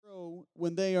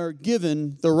when they are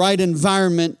given the right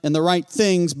environment and the right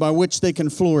things by which they can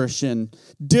flourish in.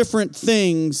 Different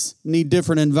things need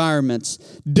different environments.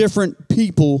 Different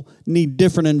people need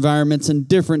different environments and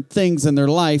different things in their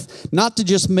life, not to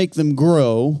just make them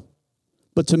grow,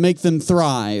 but to make them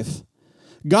thrive.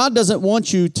 God doesn't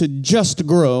want you to just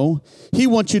grow. He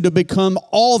wants you to become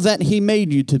all that He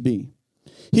made you to be.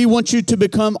 He wants you to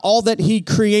become all that He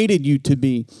created you to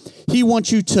be. He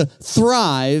wants you to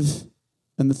thrive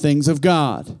in the things of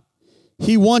God.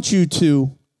 He wants you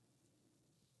to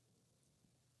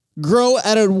grow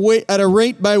at a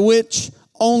rate by which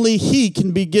only He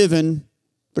can be given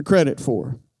the credit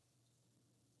for.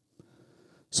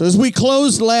 So as we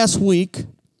closed last week,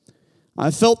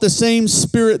 I felt the same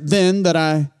spirit then that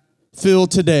I feel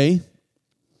today.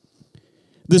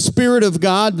 The Spirit of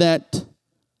God that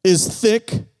is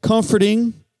thick,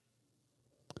 comforting,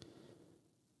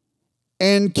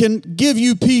 and can give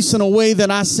you peace in a way that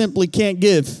I simply can't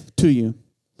give to you.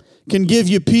 Can give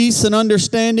you peace and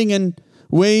understanding in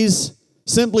ways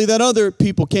simply that other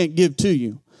people can't give to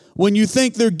you. When you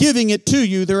think they're giving it to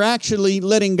you, they're actually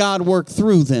letting God work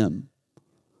through them.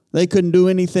 They couldn't do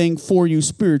anything for you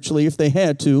spiritually if they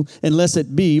had to, unless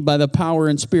it be by the power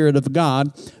and Spirit of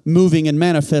God moving and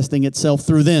manifesting itself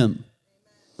through them.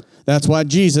 That's why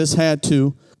Jesus had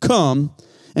to come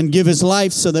and give His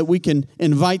life so that we can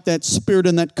invite that Spirit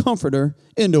and that Comforter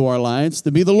into our lives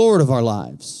to be the Lord of our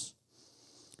lives.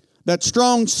 That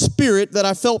strong spirit that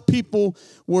I felt people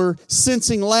were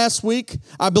sensing last week,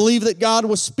 I believe that God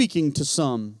was speaking to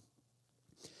some.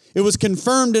 It was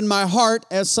confirmed in my heart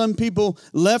as some people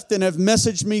left and have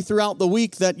messaged me throughout the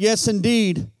week that yes,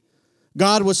 indeed,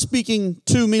 God was speaking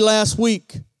to me last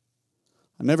week.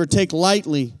 I never take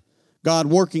lightly God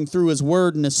working through His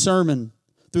Word and His sermon,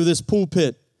 through this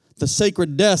pulpit, the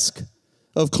sacred desk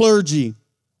of clergy.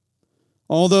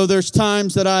 Although there's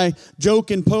times that I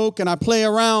joke and poke and I play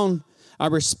around, I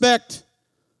respect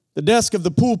the desk of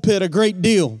the pulpit a great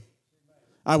deal.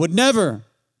 I would never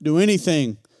do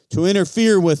anything to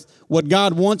interfere with what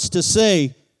God wants to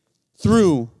say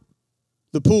through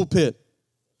the pulpit.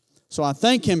 So I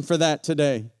thank Him for that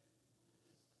today. I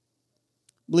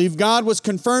believe God was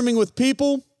confirming with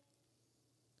people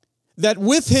that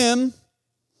with Him,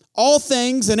 all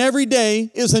things and every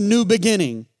day is a new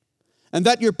beginning, and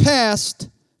that your past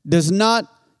does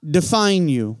not define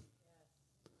you.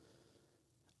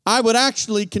 I would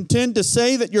actually contend to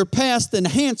say that your past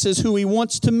enhances who He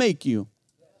wants to make you.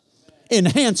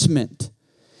 Enhancement.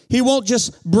 He won't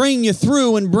just bring you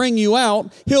through and bring you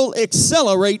out. He'll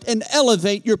accelerate and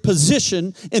elevate your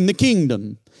position in the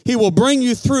kingdom. He will bring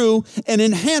you through and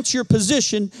enhance your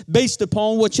position based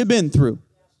upon what you've been through.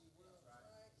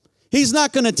 He's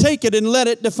not going to take it and let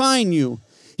it define you.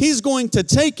 He's going to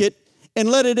take it and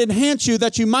let it enhance you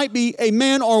that you might be a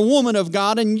man or woman of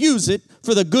God and use it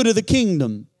for the good of the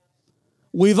kingdom.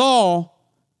 We've all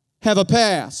have a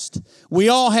past. We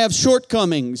all have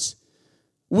shortcomings.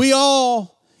 We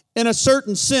all, in a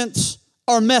certain sense,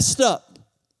 are messed up.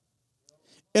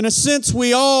 In a sense,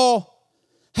 we all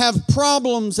have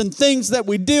problems and things that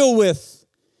we deal with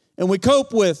and we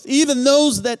cope with. Even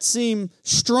those that seem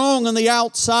strong on the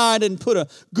outside and put a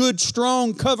good,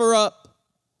 strong cover up.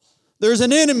 There's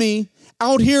an enemy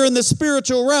out here in the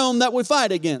spiritual realm that we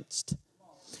fight against.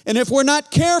 And if we're not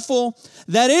careful,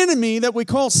 that enemy that we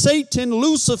call Satan,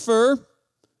 Lucifer,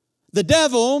 the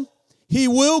devil, he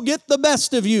will get the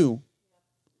best of you.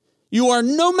 You are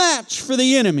no match for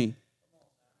the enemy.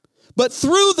 But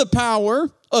through the power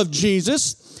of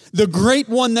Jesus, the great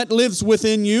one that lives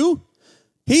within you,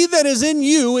 he that is in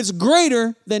you is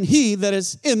greater than he that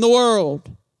is in the world.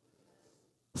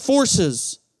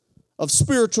 Forces of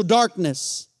spiritual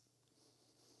darkness.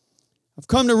 I've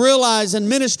come to realize in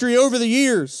ministry over the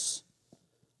years,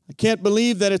 I can't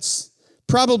believe that it's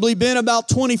probably been about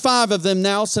 25 of them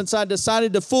now since I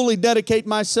decided to fully dedicate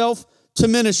myself to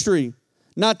ministry,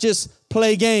 not just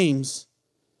play games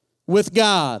with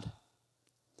God.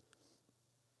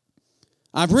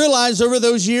 I've realized over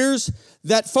those years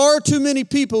that far too many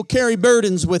people carry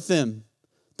burdens with them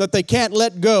that they can't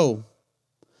let go.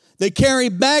 They carry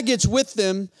baggage with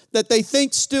them that they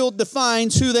think still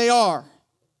defines who they are.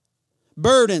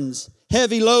 Burdens,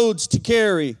 heavy loads to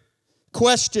carry,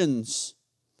 questions.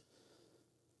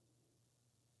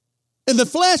 In the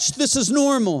flesh, this is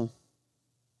normal,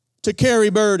 to carry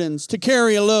burdens, to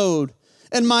carry a load.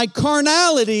 And my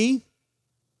carnality,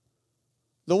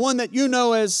 the one that you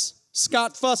know as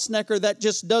Scott Fussnecker that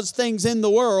just does things in the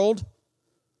world,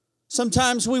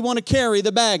 sometimes we want to carry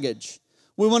the baggage.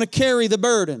 We want to carry the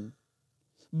burden.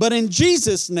 But in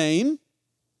Jesus' name,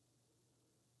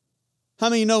 how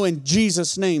many know in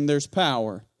Jesus' name there's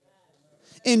power?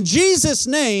 In Jesus'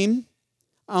 name,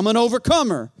 I'm an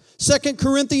overcomer. 2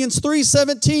 Corinthians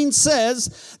 3:17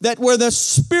 says that where the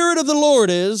Spirit of the Lord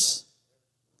is,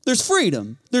 there's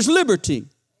freedom, there's liberty.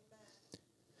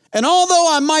 And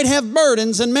although I might have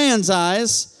burdens in man's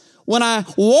eyes, when I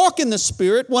walk in the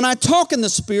Spirit, when I talk in the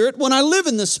Spirit, when I live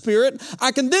in the Spirit,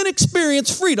 I can then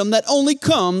experience freedom that only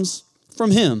comes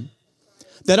from Him,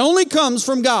 that only comes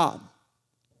from God.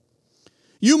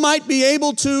 You might be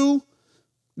able to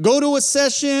go to a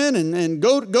session and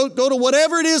go to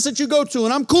whatever it is that you go to,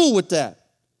 and I'm cool with that.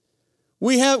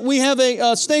 We have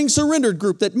a Staying Surrendered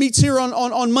group that meets here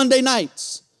on Monday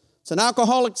nights. It's an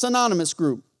Alcoholics Anonymous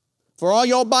group. For all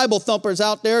y'all Bible thumpers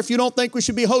out there, if you don't think we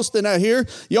should be hosting that here,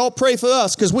 y'all pray for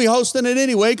us, because we hosting it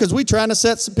anyway, because we trying to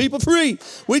set some people free.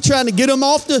 We trying to get them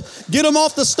off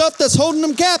the stuff that's holding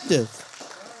them captive.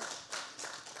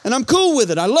 And I'm cool with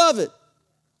it. I love it.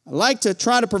 I like to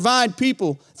try to provide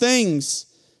people things,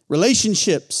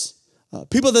 relationships,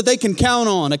 people that they can count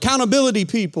on, accountability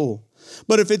people.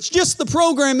 But if it's just the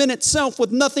program in itself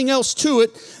with nothing else to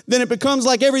it, then it becomes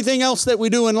like everything else that we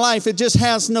do in life. It just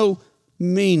has no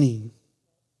meaning.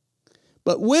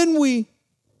 But when we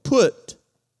put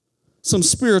some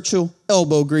spiritual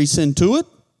elbow grease into it,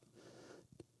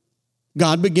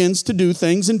 God begins to do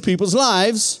things in people's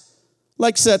lives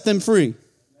like set them free.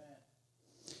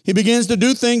 He begins to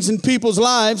do things in people's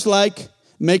lives like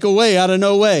make a way out of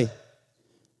no way.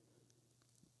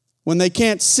 When they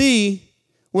can't see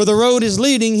where the road is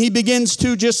leading, He begins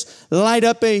to just light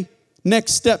up a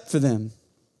next step for them.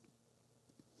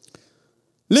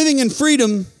 Living in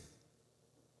freedom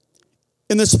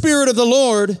in the Spirit of the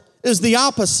Lord is the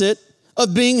opposite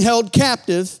of being held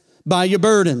captive by your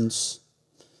burdens.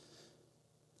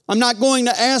 I'm not going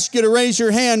to ask you to raise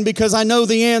your hand because I know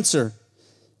the answer.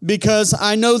 Because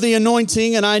I know the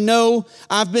anointing, and I know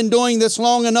I've been doing this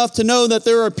long enough to know that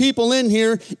there are people in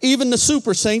here, even the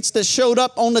super saints that showed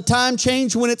up on the time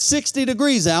change when it's 60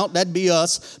 degrees out, that'd be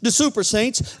us, the super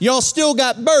saints, y'all still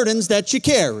got burdens that you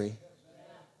carry.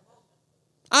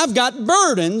 I've got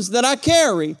burdens that I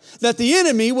carry that the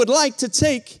enemy would like to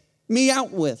take me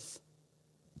out with.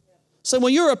 So, well,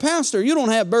 you're a pastor, you don't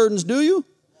have burdens, do you?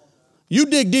 You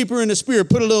dig deeper in the Spirit,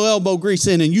 put a little elbow grease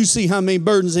in, and you see how many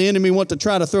burdens the enemy want to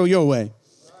try to throw your way.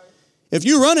 If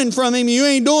you're running from him, you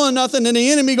ain't doing nothing, then the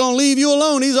enemy going to leave you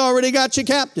alone. He's already got you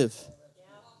captive.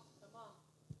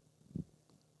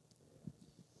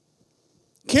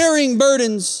 Carrying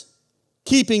burdens,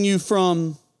 keeping you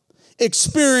from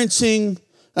experiencing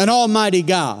an almighty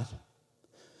God.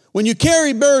 When you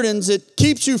carry burdens, it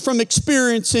keeps you from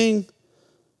experiencing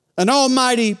an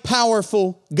almighty,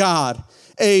 powerful God.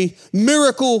 A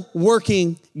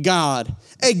miracle-working God.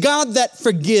 A God that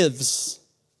forgives.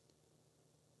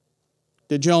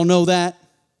 Did y'all know that?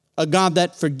 A God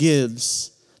that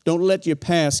forgives. Don't let your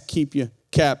past keep you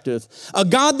captive. A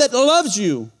God that loves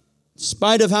you, in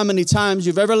spite of how many times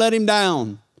you've ever let Him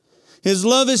down. His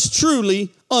love is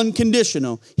truly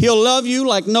unconditional. He'll love you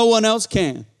like no one else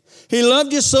can. He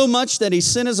loved you so much that He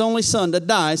sent His only Son to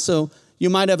die so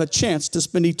you might have a chance to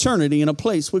spend eternity in a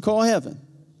place we call heaven.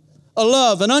 A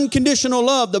love, an unconditional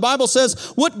love. The Bible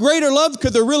says, what greater love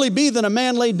could there really be than a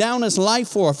man laid down his life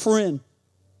for a friend?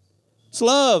 It's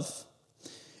love.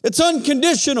 It's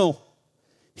unconditional.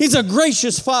 He's a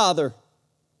gracious Father,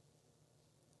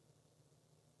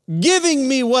 giving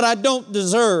me what I don't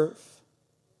deserve,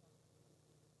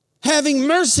 having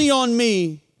mercy on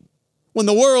me when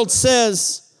the world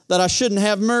says that I shouldn't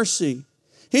have mercy.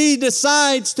 He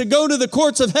decides to go to the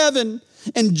courts of heaven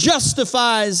and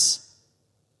justifies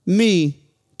me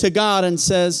to God and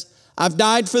says, I've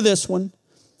died for this one.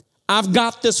 I've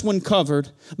got this one covered.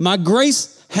 My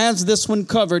grace has this one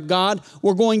covered, God.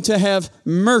 We're going to have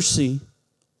mercy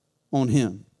on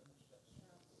him.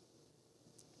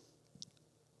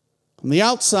 On the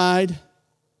outside,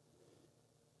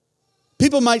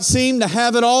 people might seem to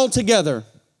have it all together.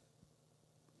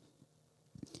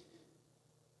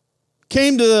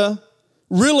 Came to the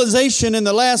realization in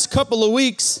the last couple of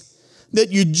weeks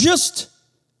that you just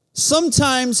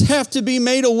sometimes have to be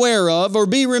made aware of or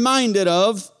be reminded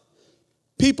of.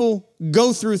 People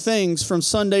go through things from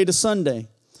Sunday to Sunday.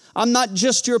 I'm not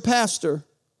just your pastor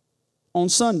on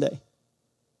Sunday.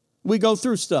 We go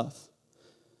through stuff.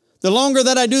 The longer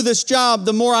that I do this job,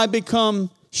 the more I become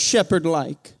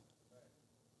shepherd-like.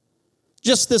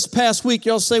 Just this past week,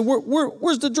 y'all say,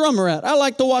 where's the drummer at? I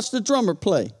like to watch the drummer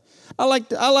play. I like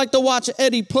to watch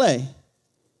Eddie play.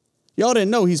 Y'all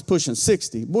didn't know he's pushing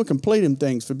 60. Boy can play them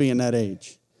things for being that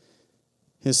age.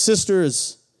 His sister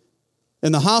is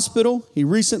in the hospital. He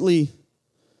recently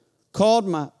called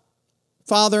my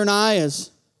father and I as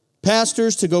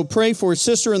pastors to go pray for his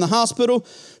sister in the hospital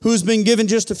who's been given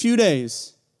just a few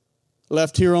days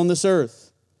left here on this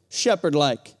earth,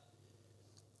 shepherd-like.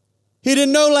 He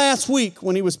didn't know last week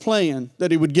when he was playing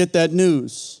that he would get that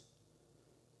news.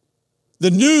 The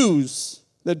news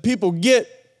that people get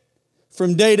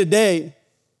from day to day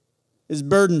is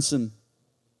burdensome.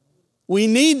 We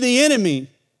need the enemy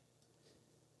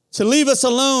to leave us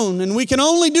alone, and we can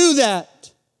only do that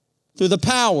through the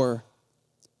power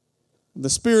of the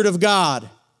Spirit of God.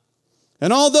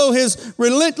 And although his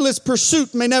relentless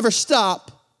pursuit may never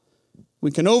stop,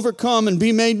 we can overcome and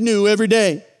be made new every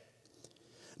day.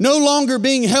 No longer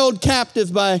being held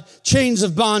captive by chains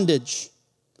of bondage.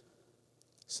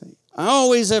 See, I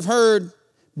always have heard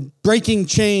breaking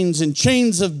chains and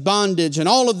chains of bondage and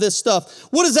all of this stuff.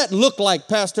 What does that look like,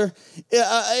 Pastor,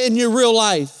 in your real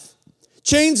life?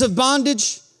 Chains of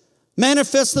bondage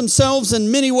manifest themselves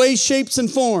in many ways, shapes, and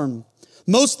form.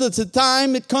 Most of the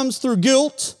time it comes through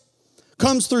guilt,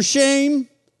 comes through shame,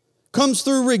 comes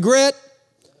through regret,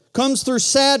 comes through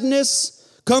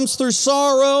sadness, comes through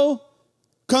sorrow,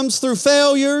 comes through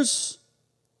failures,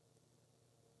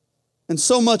 and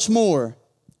so much more.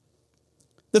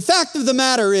 The fact of the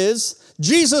matter is,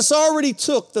 Jesus already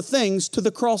took the things to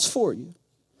the cross for you.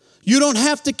 You don't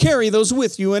have to carry those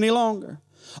with you any longer.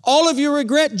 All of your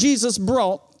regret, Jesus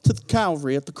brought to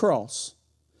Calvary at the cross.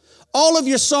 All of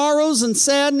your sorrows and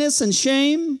sadness and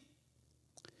shame,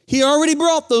 he already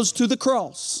brought those to the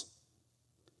cross.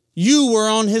 You were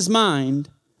on his mind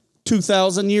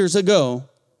 2,000 years ago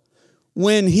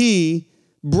when he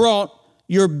brought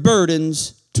your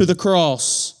burdens to the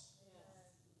cross.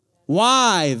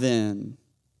 Why then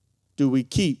do we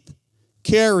keep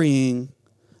carrying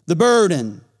the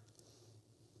burden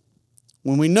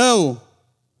when we know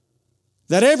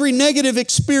that every negative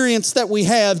experience that we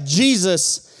have,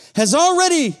 Jesus has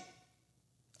already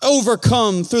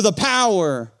overcome through the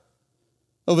power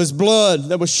of his blood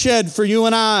that was shed for you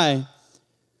and I?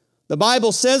 The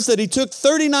Bible says that he took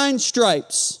 39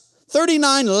 stripes,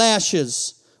 39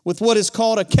 lashes, with what is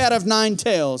called a cat of nine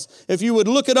tails. If you would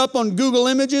look it up on Google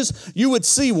Images, you would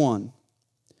see one.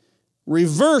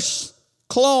 Reverse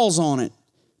claws on it,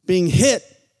 being hit,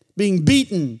 being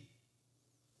beaten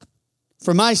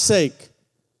for my sake.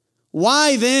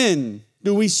 Why then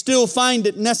do we still find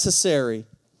it necessary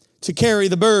to carry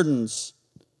the burdens?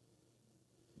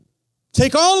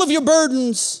 Take all of your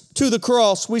burdens to the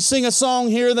cross. We sing a song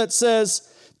here that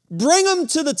says, bring them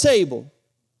to the table.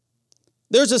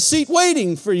 There's a seat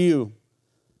waiting for you.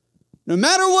 No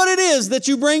matter what it is that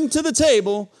you bring to the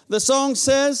table, the song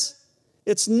says,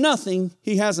 it's nothing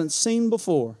he hasn't seen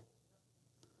before.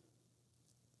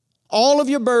 All of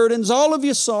your burdens, all of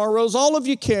your sorrows, all of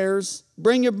your cares,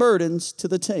 bring your burdens to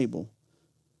the table.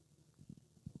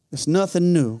 It's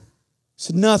nothing new.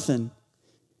 It's nothing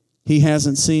he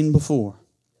hasn't seen before.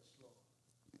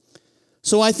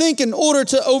 So I think in order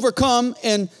to overcome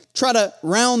and try to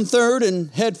round third and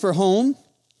head for home.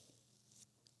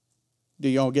 Do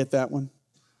y'all get that one?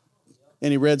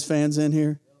 Any Reds fans in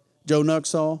here? Joe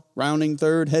Nuxall, rounding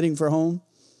third, heading for home.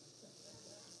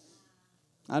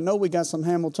 I know we got some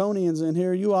Hamiltonians in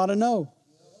here. You ought to know.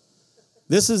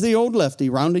 This is the old lefty,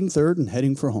 rounding third and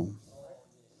heading for home.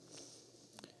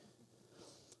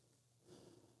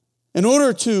 In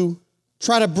order to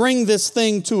try to bring this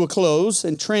thing to a close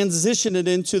and transition it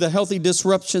into the Healthy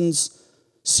Disruptions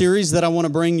series that I want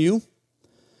to bring you,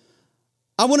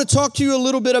 I want to talk to you a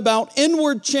little bit about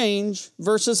inward change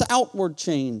versus outward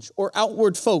change or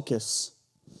outward focus.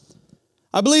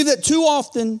 I believe that too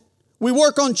often we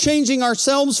work on changing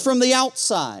ourselves from the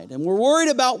outside, and we're worried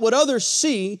about what others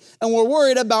see, and we're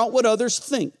worried about what others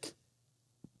think.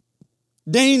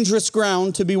 Dangerous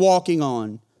ground to be walking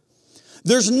on.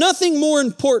 There's nothing more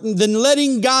important than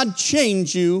letting God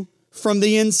change you from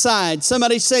the inside.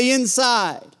 Somebody say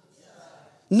inside.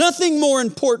 Nothing more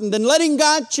important than letting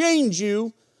God change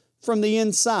you from the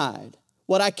inside,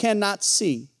 what I cannot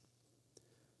see.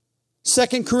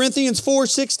 2 Corinthians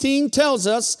 4:16 tells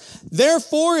us,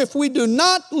 therefore, if we do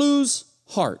not lose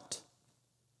heart,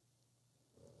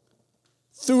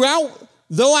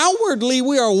 though outwardly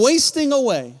we are wasting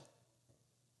away.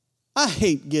 I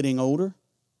hate getting older.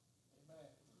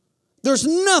 There's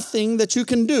nothing that you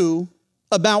can do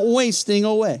about wasting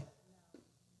away.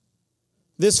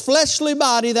 This fleshly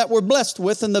body that we're blessed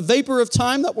with and the vapor of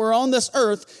time that we're on this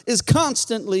earth is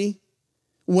constantly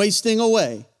wasting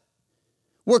away.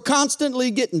 We're constantly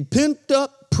getting pimped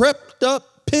up, prepped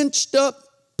up, pinched up,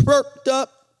 perked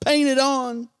up, painted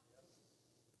on,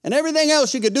 and everything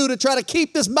else you could do to try to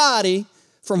keep this body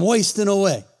from wasting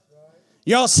away.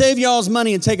 Y'all save y'all's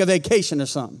money and take a vacation or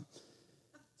something.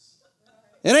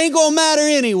 It ain't going to matter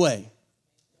anyway.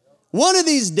 One of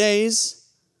these days,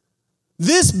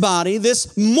 this body,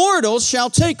 this mortal, shall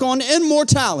take on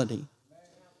immortality.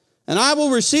 And I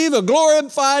will receive a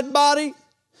glorified body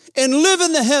and live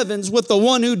in the heavens with the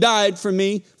one who died for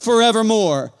me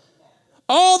forevermore.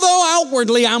 Although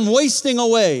outwardly I'm wasting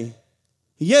away,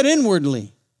 yet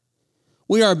inwardly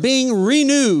we are being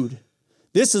renewed.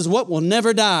 This is what will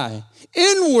never die.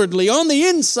 Inwardly, on the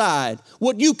inside,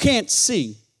 what you can't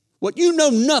see, what you know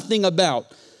nothing about,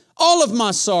 all of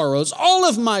my sorrows, all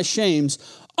of my shames,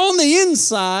 on the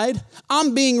inside,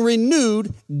 I'm being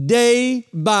renewed day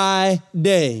by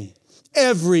day,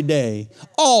 every day,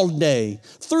 all day,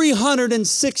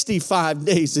 365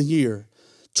 days a year,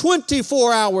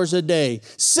 24 hours a day,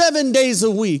 7 days a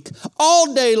week,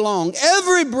 all day long.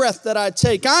 Every breath that I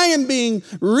take, I am being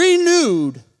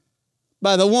renewed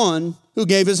by the one who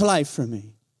gave his life for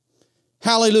me.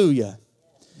 Hallelujah.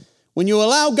 When you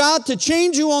allow God to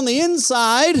change you on the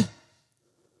inside,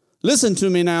 listen to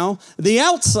me now, the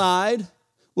outside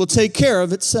will take care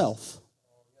of itself.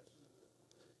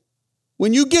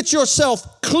 When you get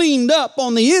yourself cleaned up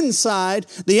on the inside,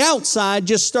 the outside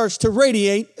just starts to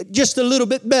radiate just a little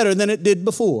bit better than it did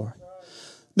before.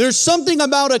 There's something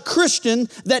about a Christian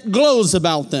that glows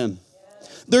about them.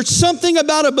 There's something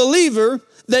about a believer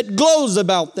that glows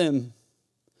about them.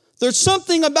 There's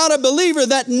something about a believer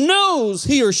that knows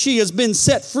he or she has been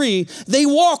set free. They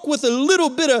walk with a little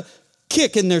bit of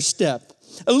kick in their step,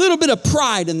 a little bit of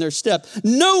pride in their step,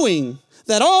 knowing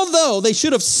that although they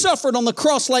should have suffered on the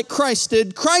cross like Christ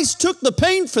did, Christ took the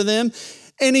pain for them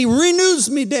and he renews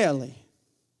me daily.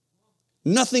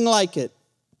 Nothing like it.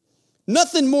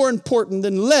 Nothing more important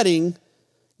than letting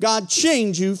God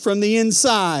change you from the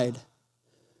inside.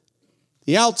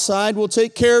 The outside will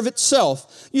take care of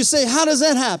itself. You say, how does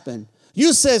that happen?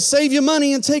 You said, save your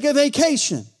money and take a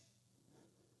vacation.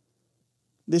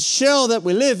 This shell that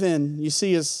we live in, you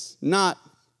see, is not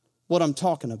what I'm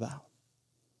talking about.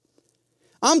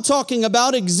 I'm talking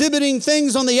about exhibiting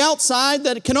things on the outside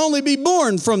that can only be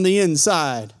born from the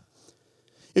inside.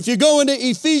 If you go into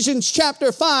Ephesians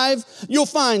chapter 5, you'll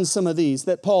find some of these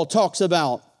that Paul talks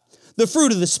about. The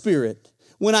fruit of the Spirit.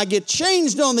 When I get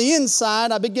changed on the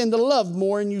inside, I begin to love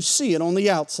more, and you see it on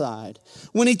the outside.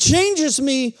 When he changes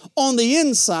me on the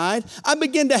inside, I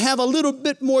begin to have a little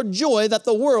bit more joy that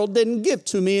the world didn't give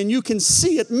to me, and you can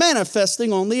see it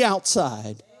manifesting on the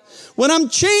outside. When I'm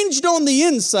changed on the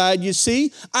inside, you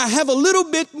see, I have a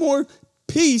little bit more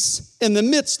peace in the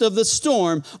midst of the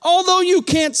storm. Although you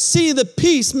can't see the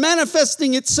peace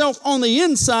manifesting itself on the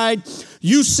inside,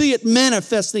 you see it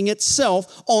manifesting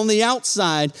itself on the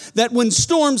outside. That when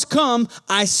storms come,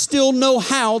 I still know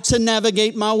how to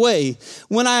navigate my way.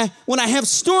 When I have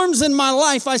storms in my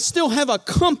life, I still have a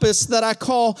compass that I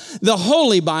call the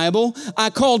Holy Bible. I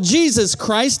call Jesus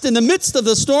Christ. In the midst of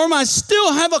the storm, I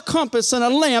still have a compass and a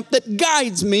lamp that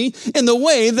guides me in the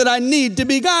way that I need to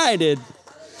be guided.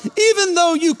 Even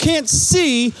though you can't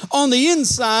see on the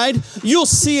inside, you'll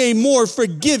see a more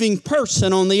forgiving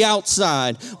person on the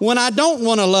outside. When I don't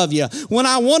want to love you, when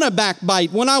I want to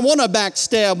backbite, when I want to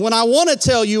backstab, when I want to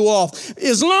tell you off,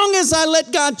 as long as I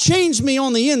let God change me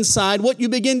on the inside, what you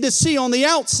begin to see on the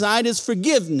outside is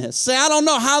forgiveness. Say, I don't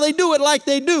know how they do it like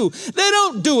they do. They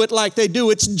don't do it like they do.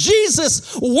 It's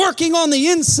Jesus working on the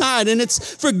inside, and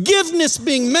it's forgiveness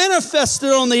being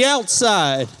manifested on the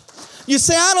outside. You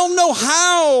say, I don't know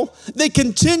how they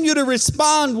continue to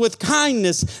respond with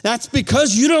kindness. That's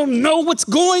because you don't know what's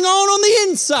going on the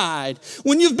inside.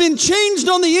 When you've been changed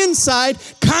on the inside,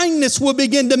 kindness will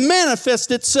begin to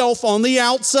manifest itself on the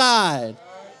outside.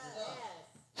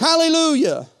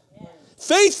 Hallelujah.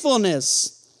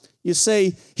 Faithfulness. You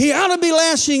say, he ought to be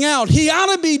lashing out. He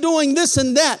ought to be doing this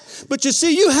and that. But you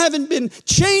see, you haven't been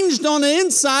changed on the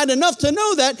inside enough to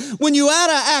know that when you ought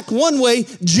to act one way,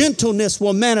 gentleness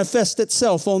will manifest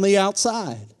itself on the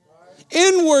outside.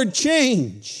 Inward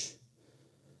change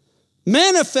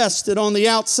manifested on the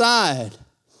outside.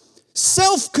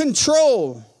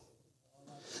 Self-control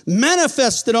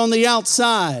manifested on the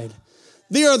outside.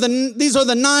 These are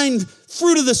the 9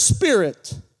 fruit of the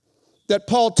Spirit that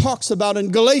Paul talks about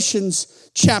in Galatians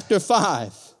chapter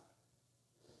 5.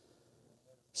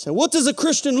 So what does a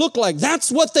Christian look like?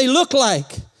 That's what they look like.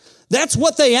 That's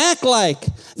what they act like.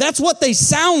 That's what they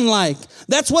sound like.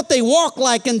 That's what they walk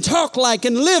like and talk like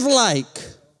and live like.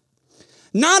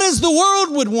 Not as the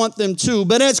world would want them to,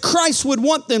 but as Christ would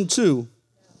want them to.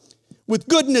 With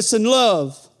goodness and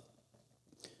love.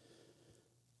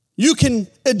 You can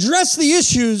address the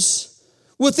issues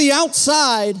with the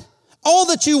outside all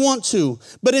that you want to.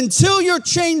 But until you're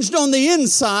changed on the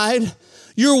inside,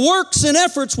 your works and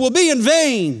efforts will be in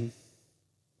vain.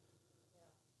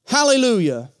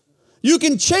 Hallelujah. You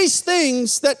can chase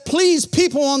things that please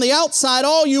people on the outside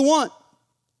all you want.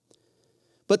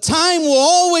 But time will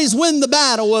always win the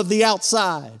battle of the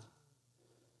outside.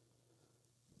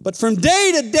 But from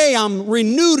day to day, I'm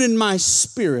renewed in my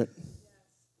spirit,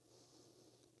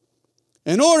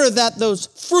 in order that those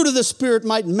fruit of the Spirit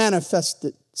might manifest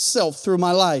itself through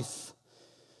my life.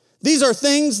 These are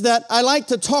things that I like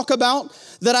to talk about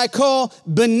that I call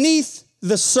beneath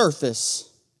the surface.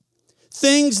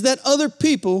 Things that other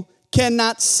people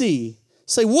cannot see.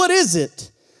 Say, what is it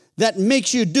that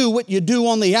makes you do what you do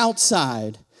on the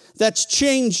outside that's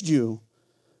changed you?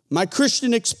 My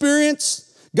Christian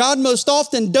experience, God most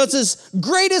often does His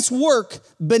greatest work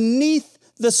beneath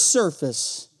the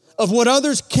surface of what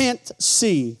others can't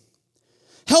see.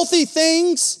 Healthy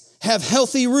things have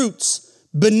healthy roots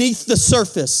beneath the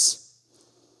surface.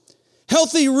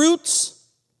 Healthy roots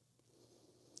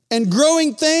and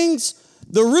growing things,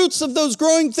 the roots of those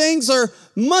growing things are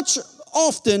much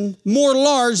often more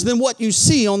large than what you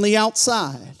see on the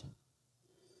outside.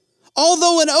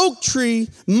 Although an oak tree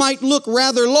might look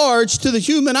rather large to the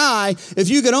human eye, if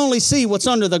you could only see what's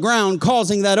under the ground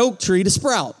causing that oak tree to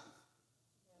sprout.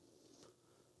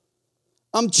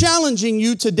 I'm challenging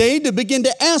you today to begin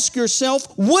to ask yourself,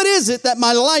 what is it that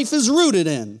my life is rooted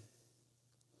in?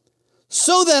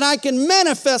 So that I can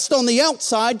manifest on the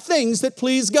outside things that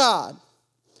please God.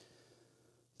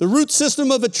 The root system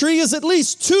of a tree is at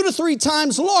least 2 to 3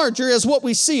 times larger as what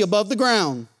we see above the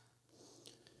ground.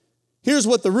 Here's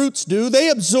what the roots do. They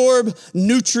absorb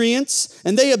nutrients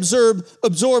and they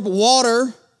absorb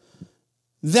water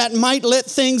that might let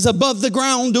things above the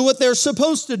ground do what they're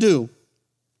supposed to do.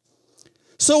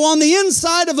 So on the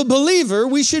inside of a believer,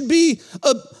 we should be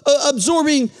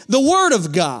absorbing the Word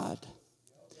of God.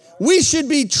 We should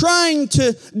be trying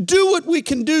to do what we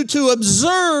can do to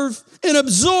observe and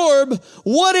absorb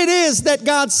what it is that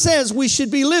God says we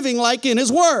should be living like in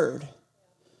His Word.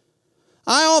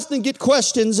 I often get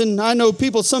questions, and I know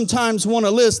people sometimes want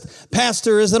to list,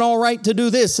 Pastor, is it all right to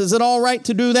do this? Is it all right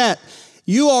to do that?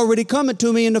 You already coming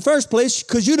to me in the first place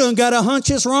because you done got a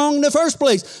hunch it's wrong in the first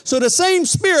place. So the same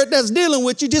spirit that's dealing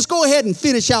with you, just go ahead and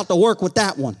finish out the work with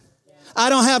that one. I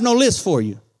don't have no list for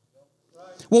you.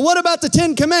 Well, what about the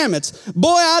 10 Commandments? Boy,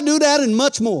 I do that and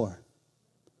much more.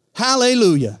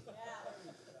 Hallelujah.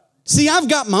 See, I've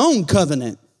got my own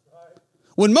covenant.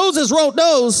 When Moses wrote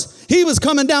those, he was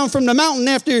coming down from the mountain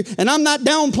after, and I'm not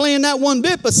downplaying that one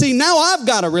bit, but see, now I've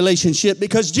got a relationship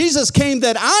because Jesus came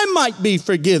that I might be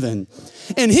forgiven.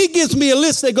 And He gives me a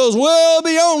list that goes well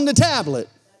beyond the tablet.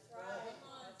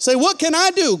 Say, what can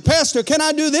I do? Pastor, can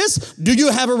I do this? Do you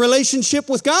have a relationship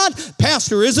with God?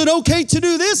 Pastor, is it okay to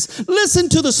do this? Listen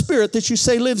to the Spirit that you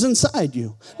say lives inside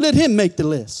you. Let Him make the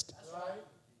list.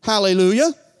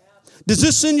 Hallelujah. Does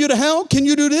this send you to hell? Can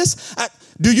you do this?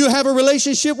 Do you have a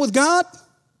relationship with God?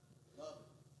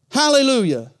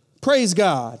 Hallelujah. Praise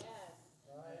God.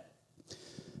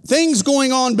 Things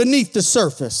going on beneath the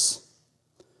surface.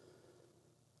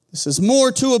 This is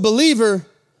more to a believer.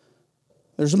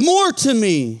 There's more to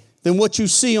me than what you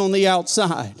see on the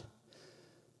outside.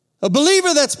 A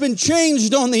believer that's been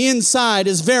changed on the inside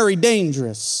is very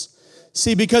dangerous.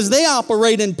 See, because they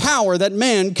operate in power that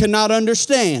man cannot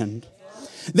understand.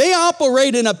 They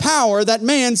operate in a power that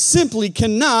man simply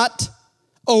cannot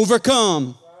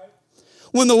overcome.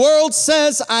 When the world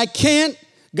says I can't,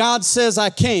 God says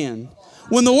I can.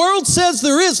 When the world says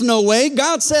there is no way,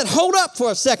 God said, hold up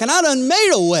for a second. I done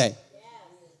made a way.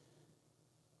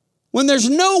 When there's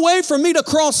no way for me to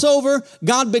cross over,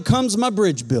 God becomes my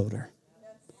bridge builder.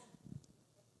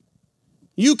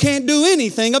 You can't do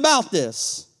anything about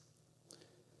this.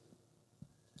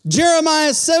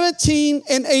 Jeremiah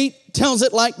 17:8 tells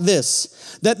it like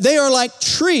this, that they are like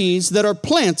trees that are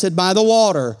planted by the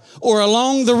water or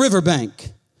along the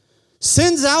riverbank,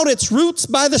 sends out its roots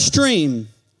by the stream.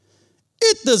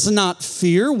 It does not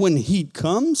fear when heat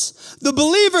comes. The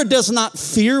believer does not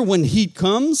fear when heat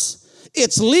comes.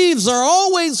 Its leaves are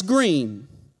always green.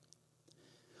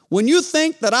 When you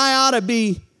think that I ought to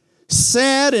be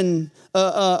sad and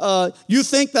you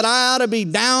think that I ought to be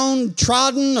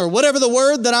downtrodden or whatever the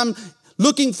word that I'm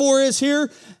looking for is here,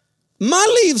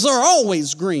 my leaves are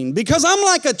always green because I'm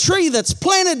like a tree that's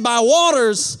planted by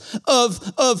waters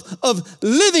of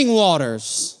living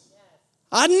waters.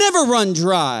 I never run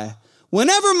dry.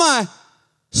 Whenever my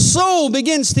soul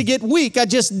begins to get weak, I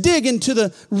just dig into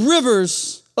the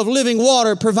rivers of living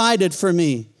water provided for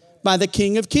me by the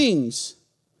King of Kings.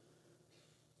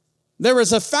 There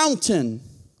is a fountain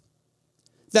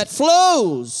that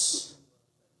flows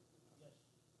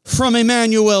from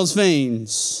Emmanuel's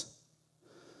veins.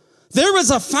 There is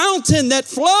a fountain that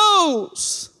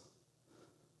flows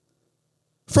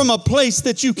from a place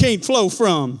that you can't flow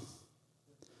from.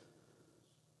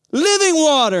 Living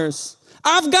waters.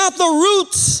 I've got the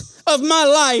roots of my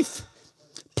life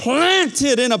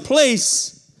planted in a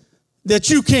place that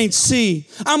you can't see.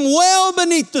 I'm well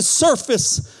beneath the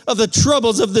surface of the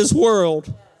troubles of this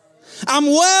world. I'm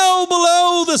well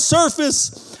below the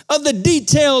surface of the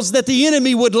details that the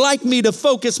enemy would like me to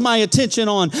focus my attention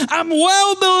on. I'm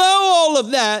well below all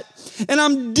of that, and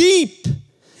I'm deep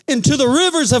into the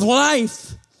rivers of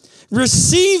life,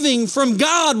 receiving from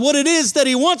God what it is that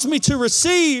He wants me to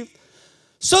receive,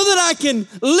 so that I can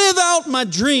live out my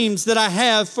dreams that I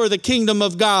have for the kingdom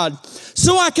of God,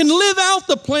 so I can live out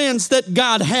the plans that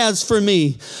God has for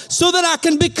me, so that I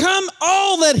can become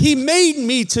all that He made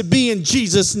me to be in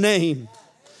Jesus' name.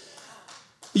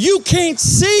 You can't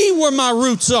see where my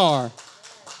roots are.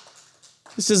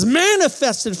 This is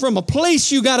manifested from a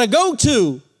place you got to go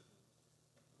to.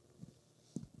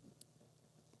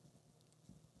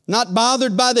 Not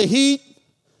bothered by the heat,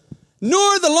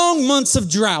 nor the long months of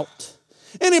drought.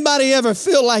 Anybody ever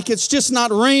feel like it's just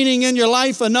not raining in your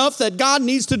life enough that God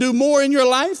needs to do more in your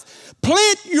life?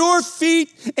 Plant your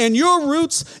feet and your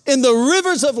roots in the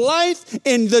rivers of life,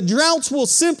 and the droughts will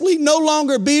simply no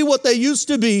longer be what they used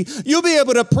to be. You'll be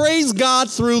able to praise God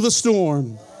through the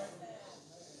storm.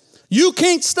 You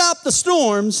can't stop the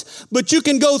storms, but you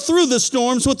can go through the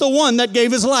storms with the one that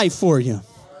gave His life for you.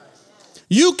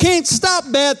 You can't stop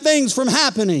bad things from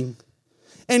happening,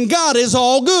 and God is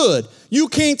all good. You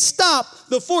can't stop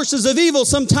the forces of evil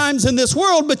sometimes in this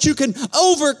world, but you can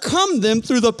overcome them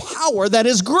through the power that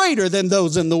is greater than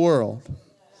those in the world.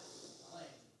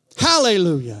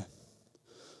 Hallelujah.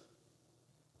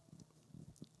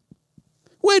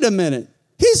 Wait a minute.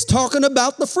 He's talking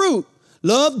about the fruit.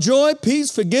 Love, joy, peace,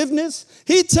 forgiveness.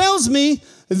 He tells me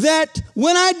that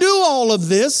when I do all of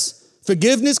this,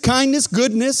 forgiveness, kindness,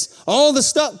 goodness, all the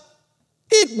stuff,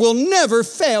 it will never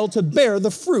fail to bear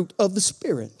the fruit of the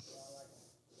Spirit.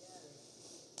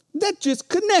 That just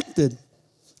connected.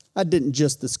 I didn't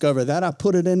just discover that. I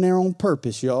put it in there on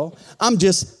purpose, y'all. I'm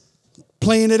just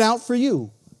playing it out for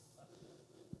you.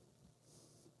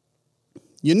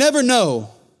 You never know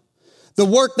the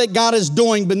work that God is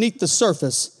doing beneath the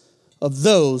surface of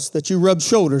those that you rub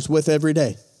shoulders with every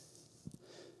day.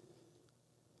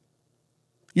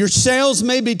 Your sails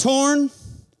may be torn.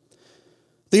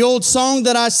 The old song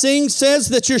that I sing says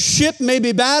that your ship may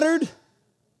be battered,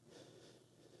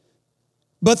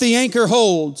 but the anchor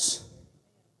holds.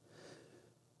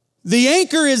 The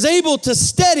anchor is able to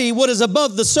steady what is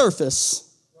above the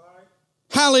surface.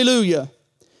 Hallelujah.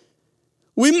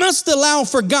 We must allow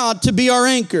for God to be our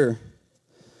anchor.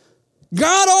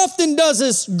 God often does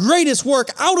His greatest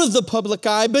work out of the public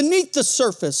eye, beneath the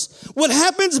surface. What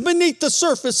happens beneath the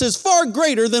surface is far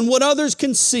greater than what others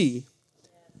can see.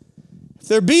 If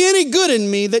there be any good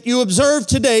in me that you observe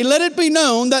today, let it be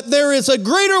known that there is a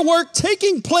greater work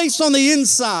taking place on the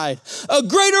inside, a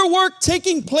greater work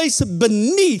taking place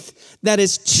beneath that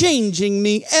is changing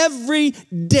me every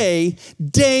day,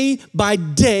 day by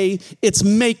day. It's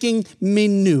making me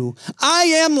new. I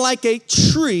am like a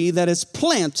tree that is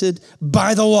planted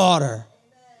by the water.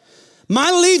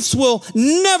 My leaves will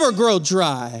never grow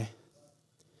dry.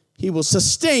 He will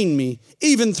sustain me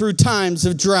even through times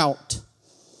of drought.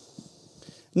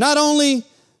 Not only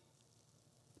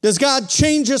does God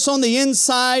change us on the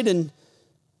inside and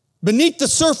beneath the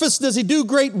surface does He do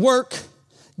great work,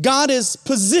 God is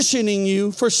positioning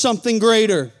you for something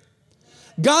greater.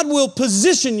 God will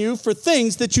position you for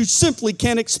things that you simply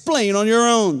can't explain on your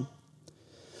own.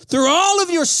 Through all of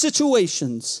your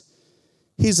situations,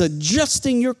 He's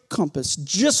adjusting your compass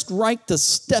just right to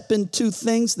step into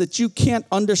things that you can't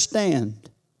understand.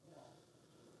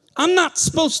 I'm not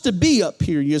supposed to be up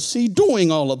here, you see, doing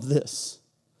all of this.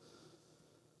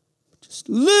 Just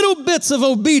little bits of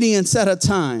obedience at a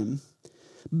time.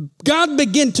 God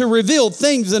began to reveal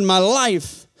things in my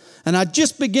life, and I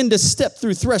just begin to step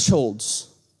through thresholds.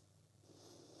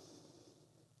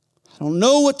 I don't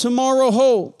know what tomorrow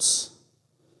holds,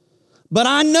 but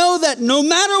I know that no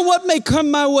matter what may come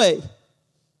my way,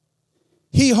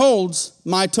 He holds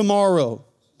my tomorrow.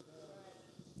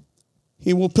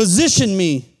 He will position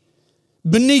me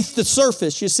beneath the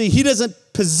surface. You see, He doesn't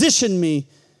position me.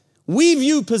 We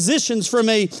view positions from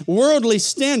a worldly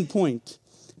standpoint.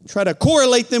 Try to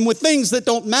correlate them with things that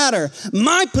don't matter.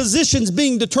 My position's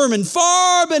being determined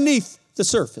far beneath the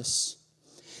surface.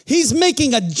 He's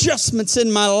making adjustments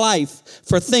in my life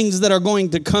for things that are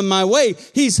going to come my way.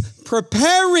 He's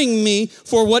preparing me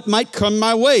for what might come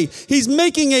my way. He's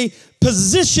making a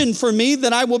position for me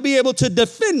that I will be able to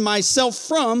defend myself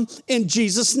from in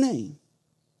Jesus' name.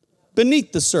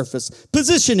 Beneath the surface,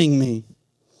 positioning me.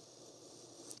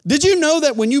 Did you know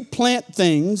that when you plant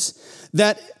things,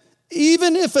 that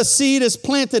even if a seed is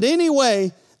planted any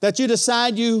way that you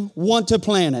decide you want to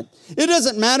plant it, it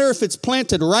doesn't matter if it's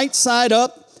planted right side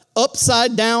up,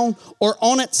 upside down, or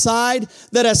on its side,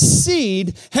 that a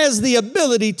seed has the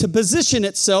ability to position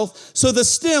itself so the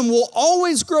stem will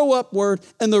always grow upward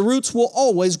and the roots will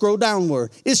always grow downward.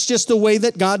 It's just the way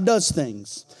that God does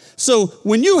things. So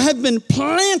when you have been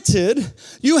planted,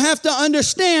 you have to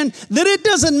understand that it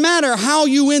doesn't matter how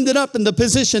you ended up in the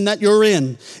position that you're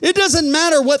in. It doesn't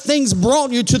matter what things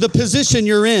brought you to the position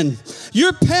you're in.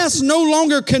 Your past no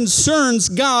longer concerns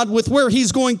God with where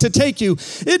He's going to take you.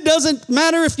 It doesn't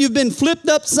matter if you've been flipped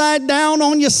upside down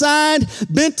on your side,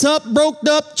 bent up, broke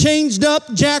up, changed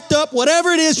up, jacked up, whatever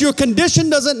it is, your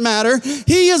condition doesn't matter.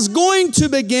 He is going to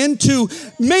begin to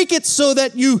make it so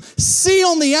that you see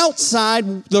on the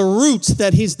outside the roots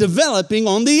that He's developing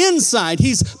on the inside.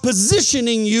 He's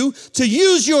positioning you to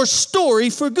use your story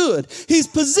for good. He's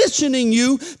positioning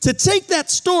you to take that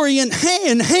story and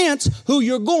enhance who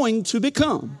you're going to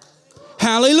become.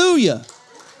 Hallelujah.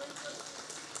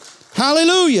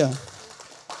 Hallelujah.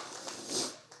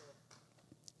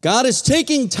 God is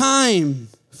taking time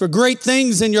for great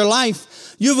things in your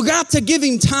life. You've got to give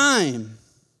Him time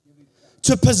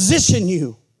to position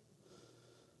you.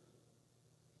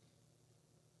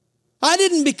 I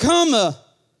didn't become a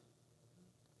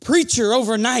preacher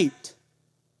overnight.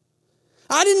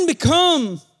 I didn't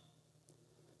become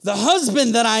the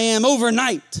husband that I am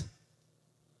overnight.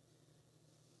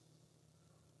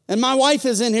 And my wife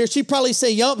is in here. She'd probably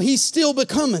say, yup, he's still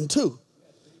becoming too.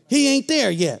 He ain't there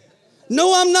yet.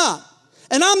 No, I'm not.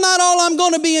 And I'm not all I'm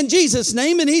going to be in Jesus'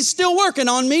 name, and He's still working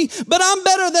on me, but I'm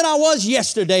better than I was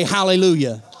yesterday.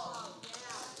 Hallelujah.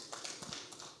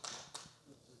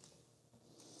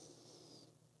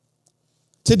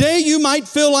 Today, you might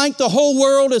feel like the whole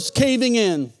world is caving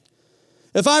in.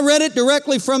 If I read it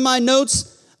directly from my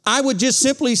notes, I would just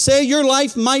simply say your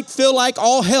life might feel like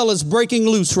all hell is breaking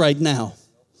loose right now.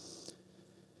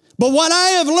 But what I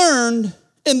have learned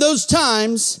in those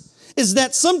times is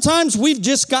that sometimes we've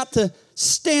just got to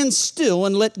stand still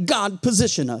and let God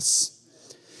position us.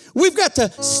 We've got to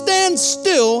stand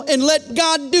still and let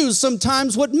God do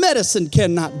sometimes what medicine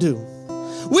cannot do.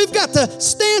 We've got to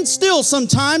stand still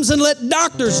sometimes and let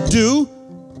doctors do.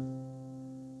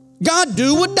 God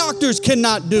do what doctors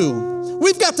cannot do.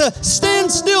 We've got to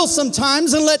stand still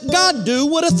sometimes and let God do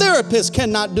what a therapist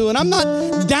cannot do. And I'm not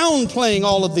downplaying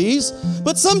all of these,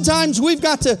 but sometimes we've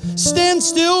got to stand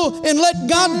still and let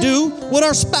God do what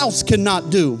our spouse cannot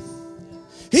do.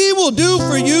 He will do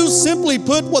for you, simply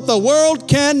put, what the world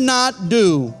cannot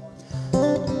do.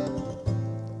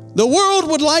 The world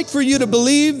would like for you to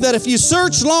believe that if you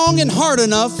search long and hard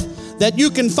enough, that you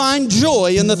can find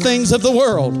joy in the things of the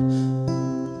world.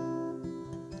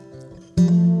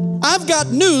 I've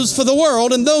got news for the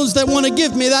world and those that want to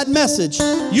give me that message.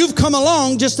 You've come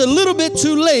along just a little bit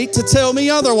too late to tell me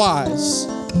otherwise.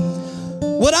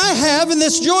 What I have and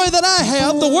this joy that I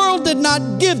have, the world did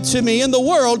not give to me, and the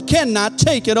world cannot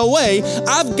take it away.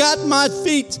 I've got my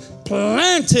feet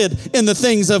planted in the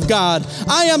things of God.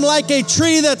 I am like a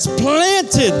tree that's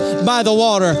planted by the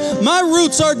water. My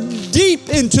roots are deep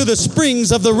into the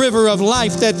springs of the river of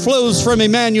life that flows from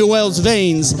Emmanuel's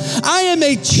veins. I am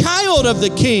a child of the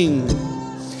King.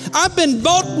 I've been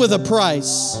bought with a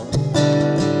price.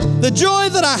 The joy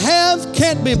that I have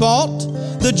can't be bought.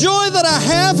 The joy that I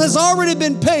have has already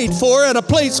been paid for at a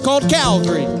place called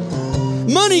Calvary.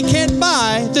 Money can't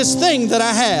buy this thing that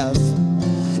I have.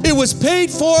 It was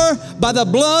paid for by the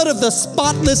blood of the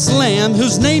spotless Lamb,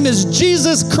 whose name is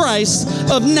Jesus Christ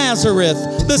of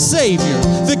Nazareth, the Savior,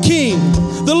 the King,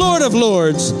 the Lord of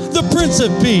Lords, the Prince of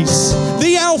Peace,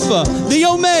 the Alpha, the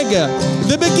Omega,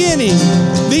 the beginning,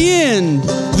 the end,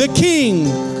 the King,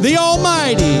 the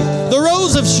Almighty, the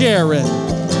Rose of Sharon.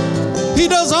 He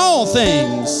does all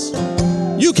things.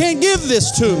 You can't give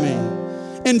this to me.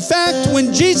 In fact,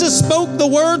 when Jesus spoke the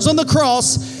words on the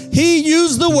cross, He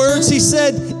used the words, He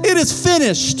said, "It is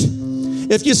finished."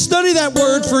 If you study that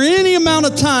word for any amount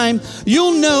of time,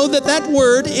 you'll know that that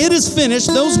word, "it is finished,"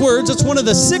 those words, it's one of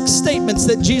the 6 statements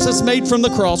that Jesus made from the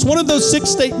cross. One of those 6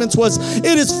 statements was,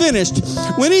 "It is finished."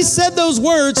 When He said those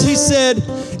words, He said,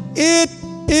 "It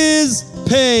is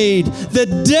paid." The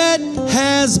debt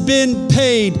has been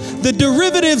paid. The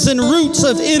derivatives and roots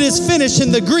of "it is finished"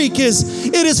 in the Greek is,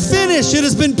 "It is finished, it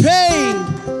has been paid."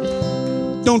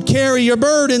 Don't carry your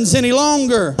burdens any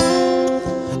longer.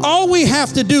 All we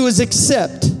have to do is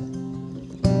accept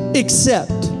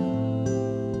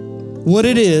what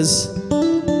it is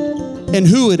and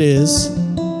who it is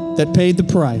that paid the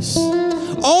price.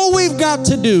 All we've got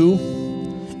to do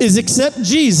is accept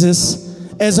Jesus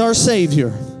as our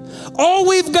Savior. All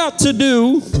we've got to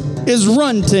do is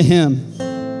run to Him.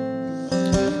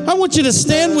 I want you to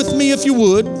stand with me if you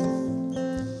would.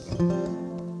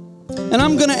 And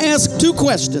I'm going to ask 2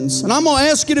 questions. And I'm going to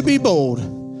ask you to be bold.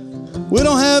 We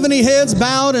don't have any heads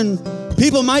bowed and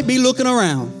people might be looking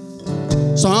around.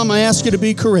 So I'm going to ask you to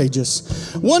be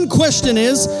courageous. One question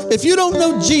is, if you don't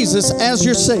know Jesus as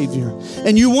your Savior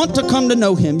and you want to come to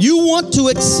know Him, you want to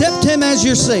accept Him as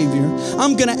your Savior,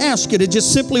 I'm going to ask you to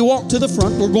just simply walk to the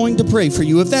front. We're going to pray for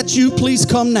you. If that's you, please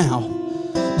come now.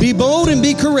 Be bold and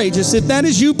be courageous. If that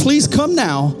is you, please come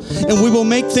now and we will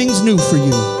make things new for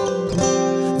you.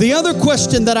 The other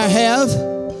question that I have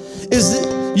is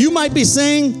that you might be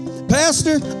saying,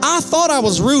 Pastor, I thought I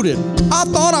was rooted. I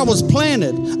thought I was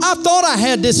planted. I thought I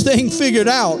had this thing figured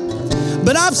out.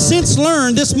 But I've since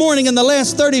learned this morning in the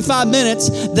last 35 minutes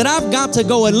that I've got to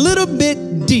go a little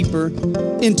bit deeper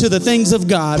into the things of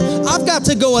God. I've got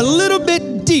to go a little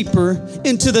bit deeper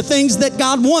into the things that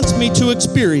God wants me to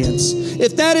experience.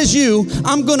 If that is you,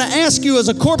 I'm going to ask you as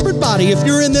a corporate body, if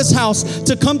you're in this house,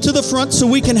 to come to the front so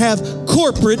we can have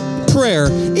corporate prayer.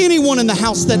 Anyone in the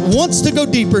house that wants to go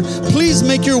deeper, please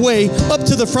make your way up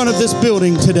to the front of this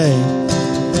building today.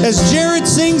 As Jared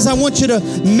sings, I want you to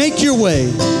make your way.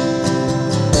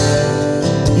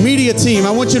 Media team,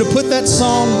 I want you to put that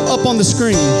song up on the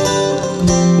screen.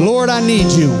 Lord, I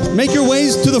need you. Make your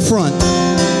ways to the front.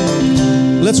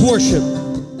 Let's worship.